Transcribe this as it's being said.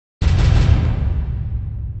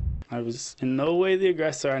I was in no way the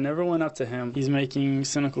aggressor. I never went up to him. He's making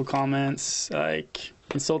cynical comments, like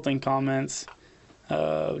insulting comments,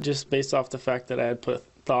 just based off the fact that I had put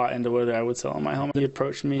thought into whether I would sell him my home. He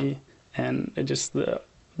approached me, and it just the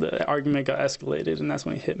argument got escalated, and that's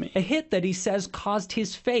when he hit me. A hit that he says caused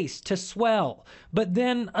his face to swell. But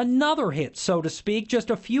then another hit, so to speak, just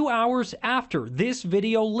a few hours after this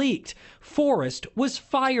video leaked. Forrest was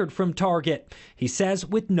fired from Target, he says,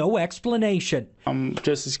 with no explanation. I'm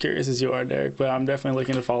just as curious as you are, Derek, but I'm definitely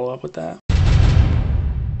looking to follow up with that.